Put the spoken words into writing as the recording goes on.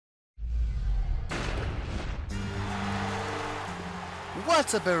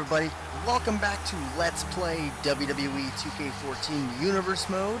What's up, everybody? Welcome back to Let's Play WWE 2K14 Universe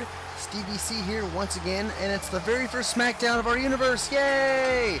Mode. Stevie C here once again, and it's the very first Smackdown of our universe.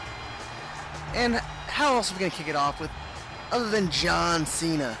 Yay! And how else are we going to kick it off with other than John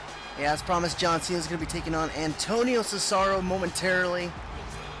Cena? Yeah, as promised, John Cena is going to be taking on Antonio Cesaro momentarily.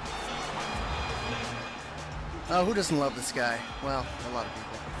 Who doesn't love this guy? Well, a lot of people.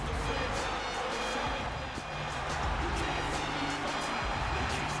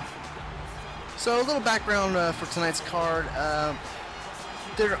 So a little background for tonight's card.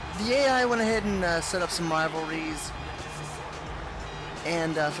 The AI went ahead and set up some rivalries,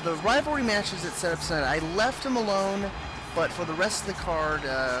 and for the rivalry matches it set up tonight, I left them alone. But for the rest of the card,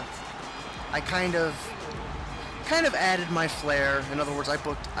 I kind of added my flair. In other words,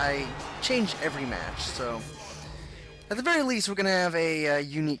 I changed every match. So at the very least, we're gonna have a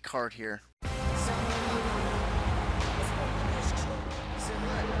unique card here.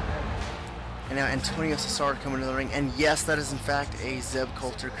 And now Antonio Cesaro coming to the ring, and yes, that is in fact a Zeb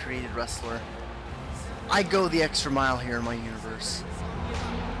Coulter created wrestler. I go the extra mile here in my universe.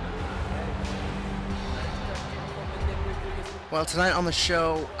 Well, tonight on the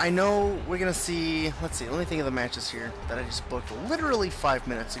show, I know we're gonna see. Let's see. Let me think of the matches here that I just booked literally 5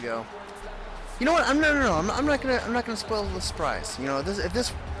 minutes ago. You know what? I'm not gonna spoil the surprise. You know, if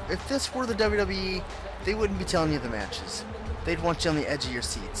this were the WWE, they wouldn't be telling you the matches. They'd want you on the edge of your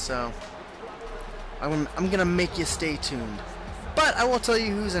seat. So I'm gonna make you stay tuned, but I will tell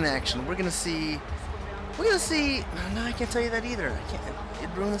you who's in action. We're gonna see. No, I can't tell you that either. I can't.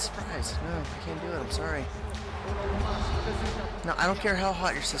 It'd ruin the surprise. No, I can't do it. I'm sorry. No, I don't care how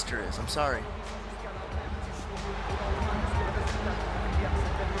hot your sister is. I'm sorry.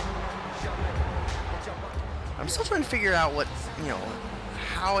 I'm still trying to figure out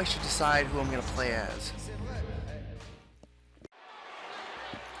how I should decide who I'm gonna play as.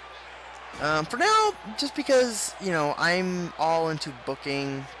 For now, just because, I'm all into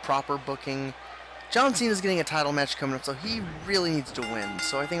booking, proper booking. John Cena's getting a title match coming up, so he really needs to win.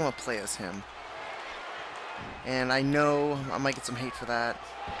 So I think I'm going to play as him. And I know I might get some hate for that.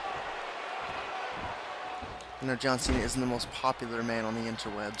 I know John Cena isn't the most popular man on the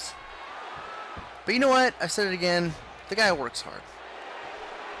interwebs. But you know what? I said it again. The guy works hard.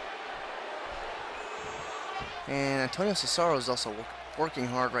 And Antonio Cesaro is also working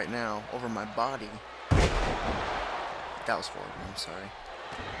hard right now over my body. That was horrible. I'm sorry.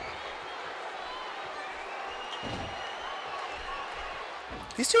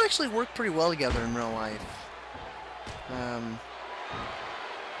 These two actually work pretty well together in real life. I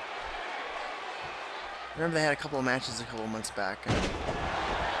remember they had a couple of matches a couple of months back, and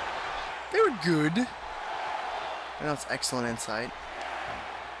they were good. I know it's excellent insight.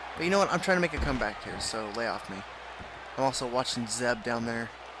 But you know what? I'm trying to make a comeback here, so lay off me. I'm also watching Zeb down there.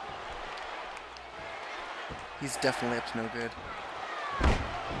 He's definitely up to no good.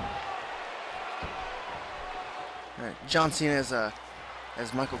 Alright, John Cena is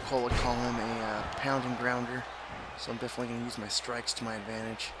as Michael Cole would call him, a pound and grounder. So I'm definitely going to use my strikes to my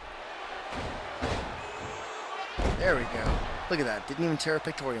advantage. There we go. Look at that. Didn't even tear a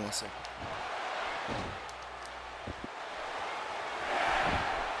pectoral muscle.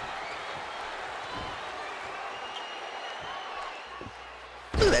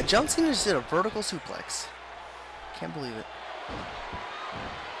 Look at that. John Cena just did a vertical suplex. Can't believe it.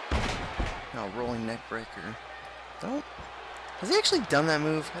 Now, rolling neck breaker. Don't. Has he actually done that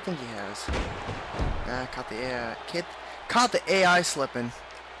move? I think he has. Caught the AI. Caught the AI slipping.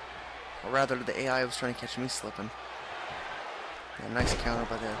 Or rather, the AI was trying to catch me slipping. Yeah, nice counter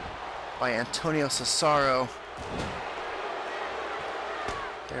by Antonio Cesaro.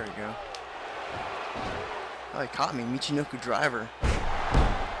 There we go. Oh, he caught me. Michinoku driver.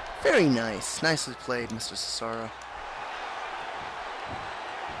 Very nice. Nicely played, Mr. Cesaro.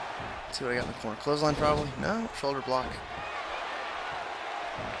 Let's see what I got in the corner. Clothesline, probably? No. Shoulder block.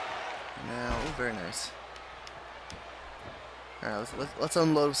 Now, oh, very nice. Alright, let's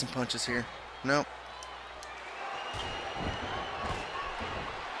unload with some punches here. Nope.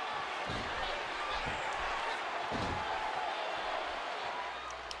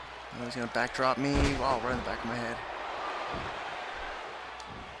 Oh, he's gonna backdrop me. Wow, right in the back of my head.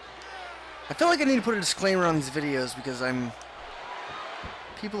 I feel like I need to put a disclaimer on these videos because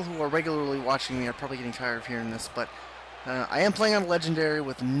people who are regularly watching me are probably getting tired of hearing this, but I am playing on Legendary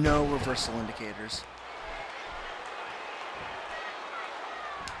with no reversal indicators.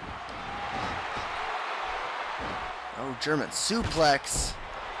 Oh, German suplex.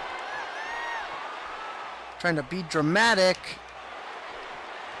 Trying to be dramatic.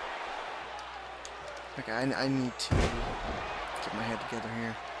 Okay, I need to Get my head together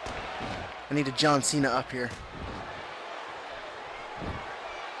here. I need a John Cena up here.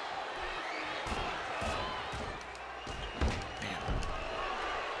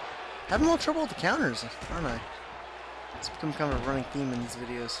 Having a little trouble with the counters, aren't I? It's become kind of a running theme in these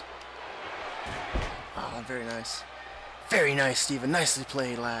videos. Oh, very nice. Very nice, Steven. Nicely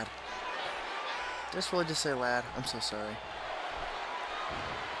played, lad. Did I just really just say lad? I'm so sorry.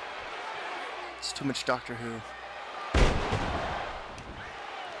 It's too much Doctor Who.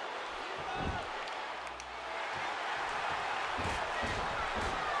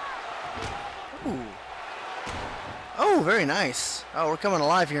 Ooh. Oh, very nice. Oh, we're coming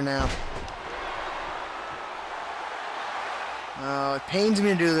alive here now. Oh, it pains me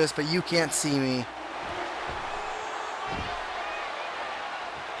to do this, but you can't see me.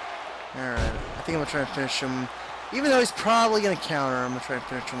 Alright, I think I'm going to try and finish him. Even though he's probably going to counter, I'm going to try and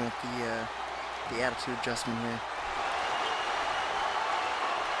finish him with the attitude adjustment here.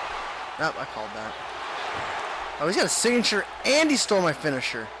 Nope, I called that. Oh, he's got a signature and he stole my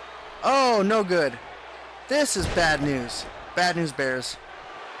finisher. Oh, no good. This is bad news. Bad news bears.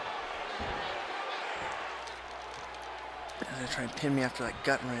 He's gonna try and pin me after that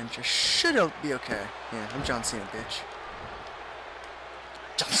gut wrench. I should be okay. Yeah, I'm John Cena, bitch.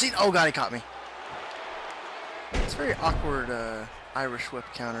 John Cena! Oh god, he caught me. It's a very awkward Irish whip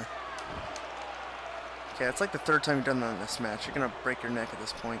counter. Okay, it's like the third time you've done that in this match. You're gonna break your neck at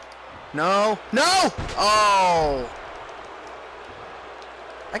this point. No! No! Oh!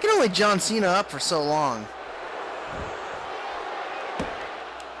 I can only John Cena up for so long.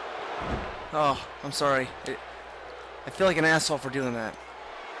 Oh, I'm sorry. I feel like an asshole for doing that.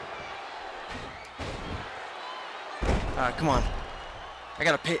 Come on. I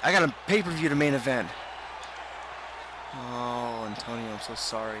got a pay-per-view to main event. Oh, Antonio, I'm so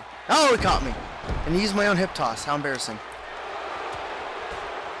sorry. Oh, he caught me. And he used my own hip toss. How embarrassing.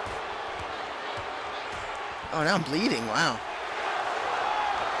 Oh, now I'm bleeding. Wow.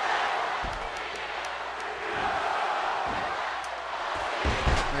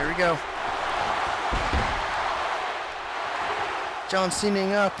 There we go. John Cena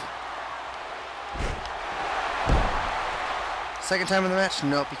up. Second time in the match?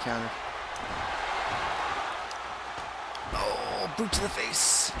 Nope, he countered. Oh, boot to the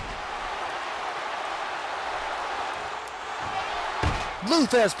face. Blue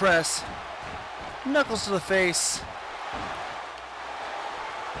Fez press. Knuckles to the face.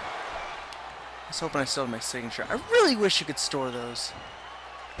 I was hoping I still had my signature. I really wish you could store those.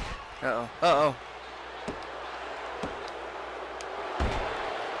 Uh-oh. Uh-oh.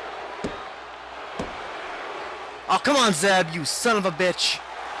 Oh, come on, Zeb, you son of a bitch.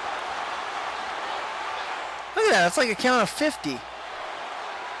 Look at that. It's like a count of 50.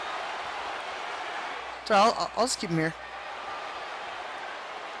 So I'll just keep him here.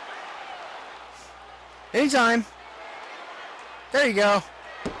 Anytime. There you go.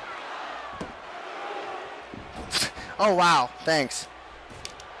 Oh, wow. Thanks.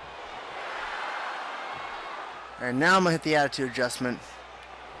 Alright, now I'm going to hit the attitude adjustment.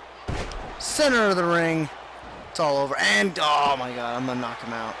 Center of the ring. It's all over. And, oh my god, I'm going to knock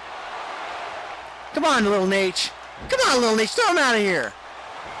him out. Come on, little Nate. Come on, little Nate. Throw him out of here.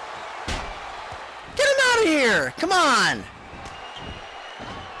 Get him out of here. Come on.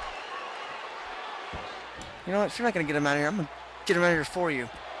 You know what? If you're not going to get him out of here, I'm going to get him out of here for you.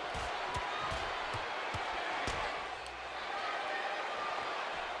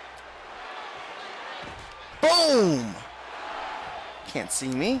 Boom! Can't see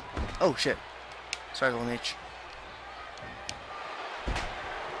me. Oh, shit. Sorry, little Nate.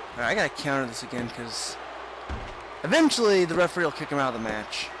 Alright, I gotta counter this again, because eventually the referee will kick him out of the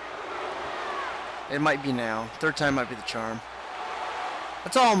match. It might be now. Third time might be the charm.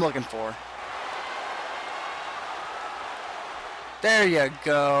 That's all I'm looking for. There you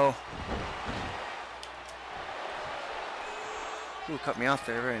go. Ooh, cut me off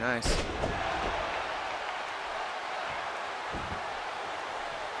there. Very nice.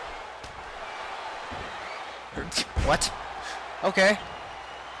 What? Okay.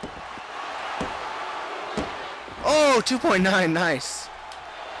 Oh, 2.9, nice.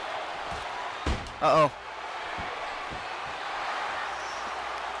 Uh-oh.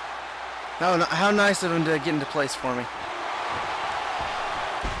 No, how nice of him to get into place for me.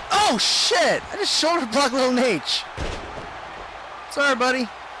 Oh, shit! I just shoulder blocked little Nate. Sorry, buddy.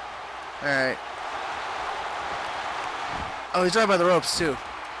 Alright. Oh, he's right by the ropes, too.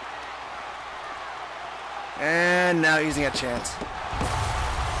 And now he's got a chance.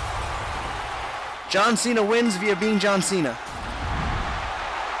 John Cena wins via being John Cena.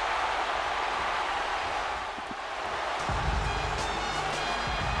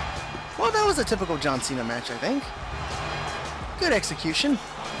 know, that was a typical John Cena match, I think. Good execution.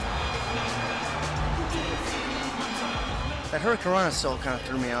 That Hurricanrana still kind of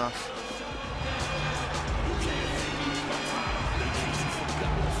threw me off.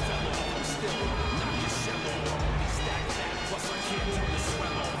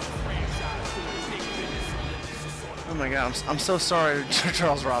 Oh my god, I'm so sorry,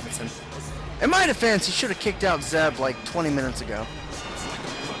 Charles Robinson. In my defense, he should have kicked out Zeb like 20 minutes ago.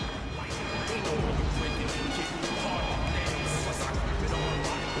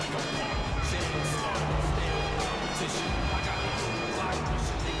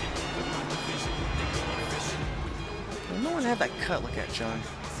 No one had that cut. Look at John.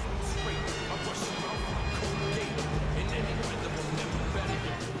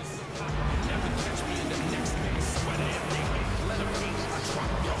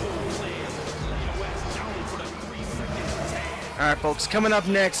 Alright folks, coming up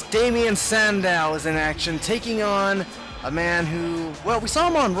next, Damien Sandow is in action, taking on a man who, well, we saw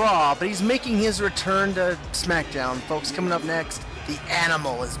him on Raw, but he's making his return to Smackdown. Folks, coming up next, the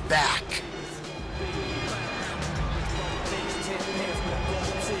Animal is back.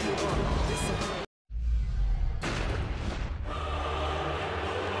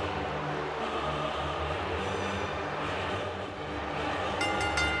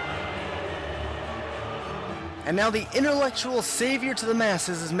 And now the intellectual savior to the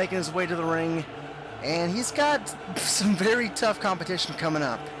masses is making his way to the ring, and he's got some very tough competition coming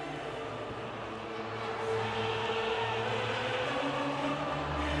up.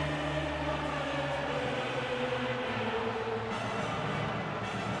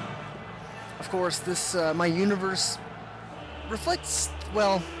 Of course, this my universe reflects,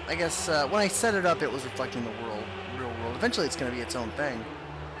 well, I guess when I set it up, it was reflecting the real world. Eventually, it's going to be its own thing.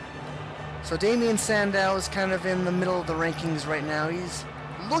 So Damien Sandow is kind of in the middle of the rankings right now. He's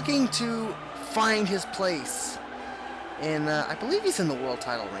looking to find his place in, I believe he's in the world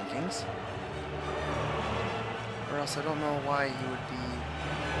title rankings. Or else I don't know why he would be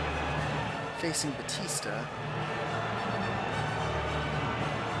facing Batista.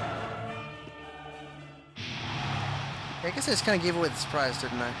 I guess I just kind of gave away the surprise,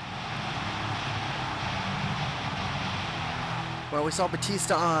 didn't I? Well, we saw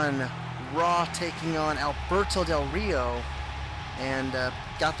Batista on Raw taking on Alberto Del Rio, and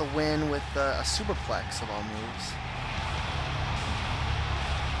got the win with a superplex of all moves.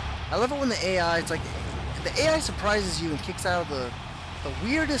 I love it when the AI, it's like, the AI surprises you and kicks out the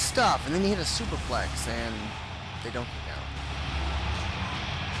weirdest stuff, and then you hit a superplex, and they don't kick out.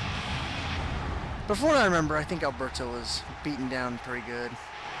 Before I remember, I think Alberto was beaten down pretty good.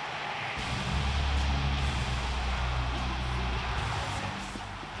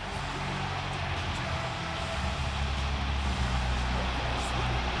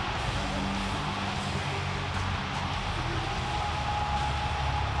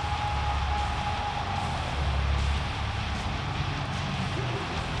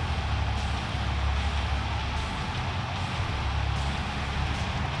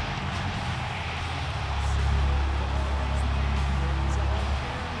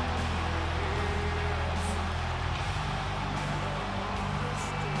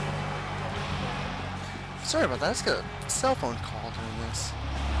 Sorry about that, I just got a cell phone call during this.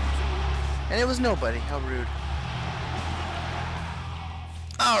 And it was nobody, how rude.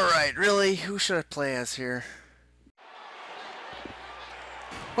 Alright, really? Who should I play as here?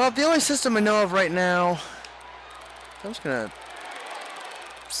 Well, the only system I know of right now... I'm just gonna...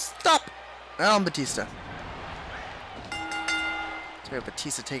 Stop! I'm Batista. So we have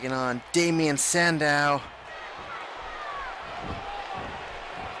Batista taking on Damien Sandow.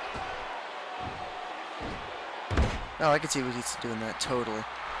 Oh, I can see what he's doing that, totally.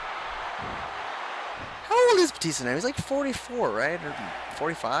 How old is Batista now? He's like 44, right? Or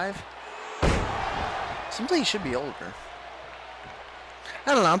 45? Seems like he should be older.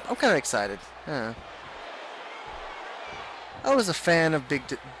 I don't know, I'm kind of excited. I was a fan of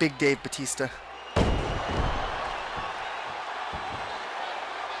Big Dave Batista.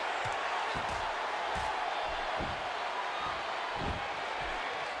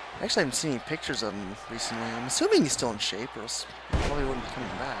 Actually, I haven't seen any pictures of him recently. I'm assuming he's still in shape, or else he probably wouldn't be coming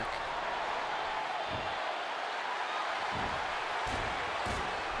back.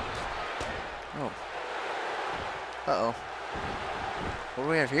 Oh. Uh-oh. What do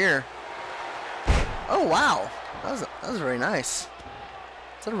we have here? Oh, wow! That was very nice.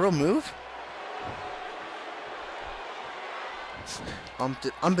 Is that a real move?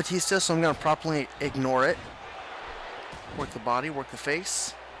 I'm Batista, so I'm going to properly ignore it. Work the body, work the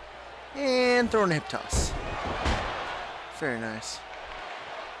face. And throw in a hip toss. Very nice.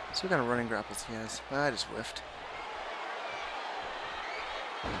 So what kind of running grapples he has? I just whiffed.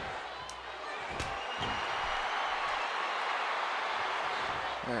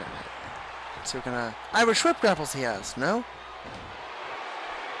 Alright. So what kind of Irish whip grapples he has? No?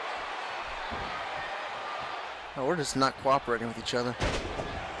 Oh, we're just not cooperating with each other.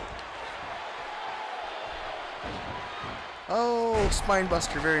 Oh, spine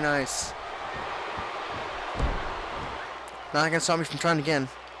buster, very nice. Not gonna stop me from trying again.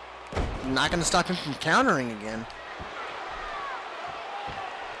 Not gonna stop him from countering again.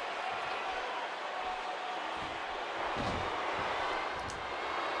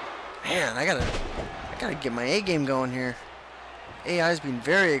 Man, I gotta get my A game going here. AI's been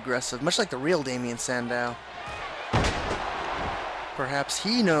very aggressive, much like the real Damien Sandow. Perhaps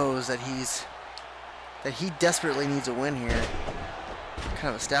he knows that he desperately needs a win here.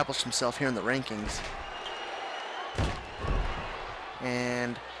 Kind of established himself here in the rankings.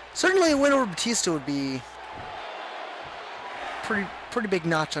 And certainly a win over Batista would be pretty big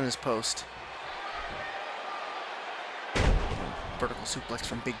notch on his post. Vertical suplex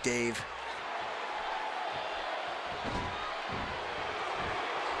from Big Dave.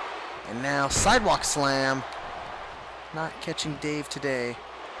 And now sidewalk slam. Not catching Dave today.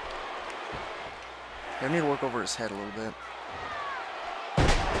 I need to work over his head a little bit.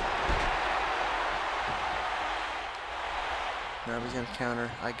 Now he's gonna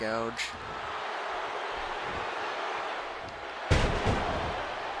counter. I gouge.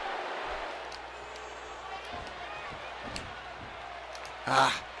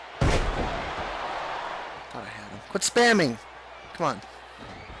 Ah. Thought I had him. Quit spamming. Come on.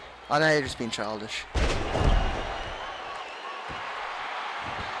 Oh, now you're just being childish.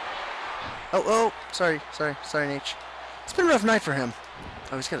 Oh, sorry, Nate. It's been a rough night for him.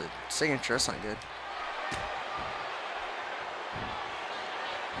 Oh, he's got a signature, that's not good.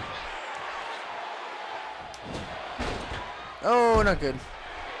 Oh, not good.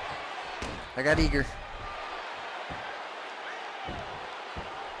 I got eager.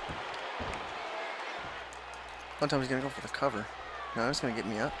 One time he's gonna go for the cover. No, he's gonna get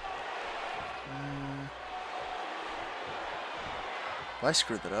me up. Well, I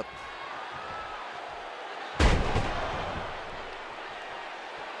screwed that up.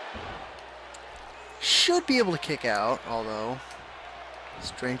 Should be able to kick out, although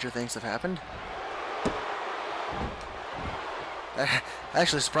stranger things have happened. That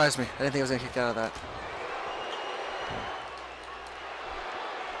actually surprised me. I didn't think I was gonna kick out of that.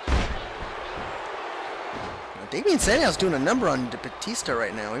 Now, Damien Sandow's doing a number on Batista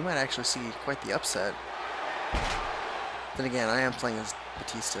right now. We might actually see quite the upset. Then again, I am playing as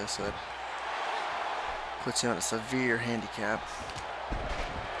Batista, so it puts you on a severe handicap.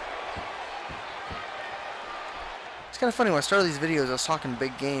 It's kind of funny, when I started these videos, I was talking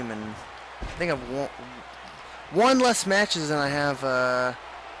big game, and I think I've won less matches than I have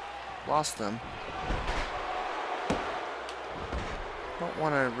lost them. I don't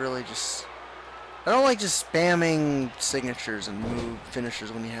want to really just... I don't like just spamming signatures and move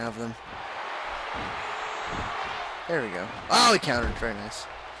finishers when you have them. There we go. Oh, he countered. Very nice.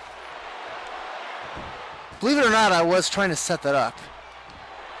 Believe it or not, I was trying to set that up.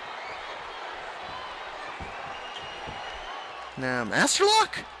 Now, Master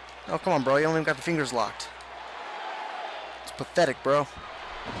Lock? Oh, come on, bro. You only even got the fingers locked. It's pathetic, bro.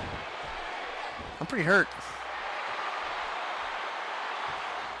 I'm pretty hurt.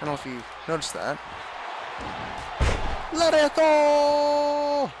 I don't know if you noticed that.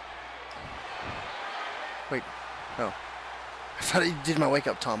 Loreto! Wait. Oh. I thought he did my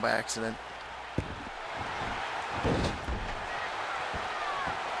wake-up tom by accident.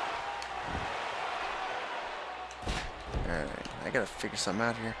 Alright. I gotta figure something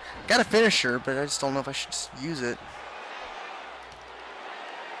out here. Got a finisher, but I just don't know if I should just use it.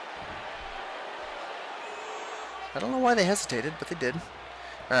 I don't know why they hesitated, but they did.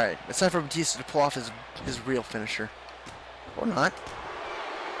 Alright, it's time for Batista to pull off his real finisher. Or not.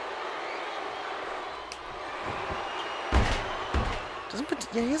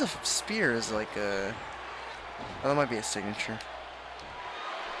 Yeah, he has a spear as like a... Oh, that might be a signature.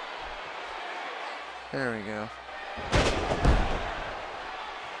 There we go.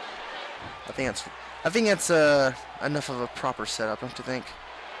 I think that's enough of a proper setup, don't you think?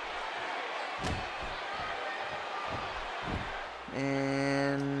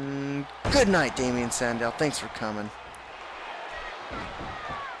 And good night, Damien Sandow. Thanks for coming.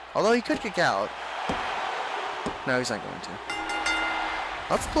 Although he could kick out. No, he's not going to.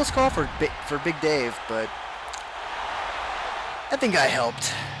 That's a close call for Big Dave, but I think I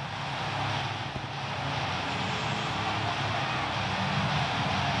helped.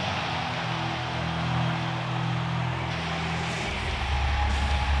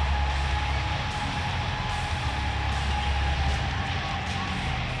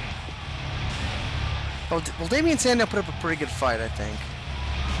 Well, Damian Sandow put up a pretty good fight, I think.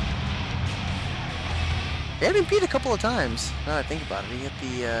 He had him beat a couple of times. Now that I think about it, he hit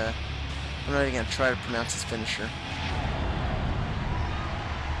the. I'm not even gonna try to pronounce his finisher.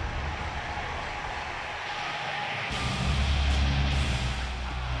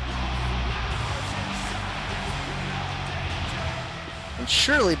 And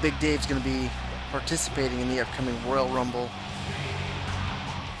surely Big Dave's going to be participating in the upcoming Royal Rumble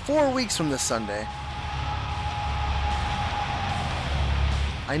 4 weeks from this Sunday.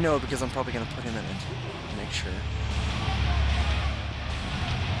 I know because I'm probably going to put him in it to make sure.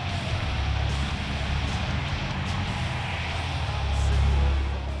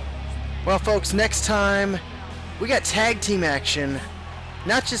 Well, folks, next time we got tag team action.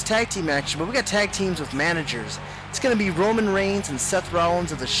 Not just tag team action, but we got tag teams with managers. It's going to be Roman Reigns and Seth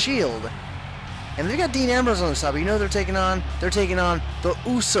Rollins of The Shield. And they got Dean Ambrose on their side, but you know they're taking on? They're taking on the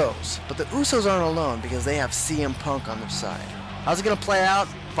Usos. But the Usos aren't alone because they have CM Punk on their side. How's it going to play out?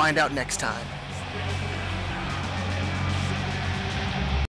 Find out next time.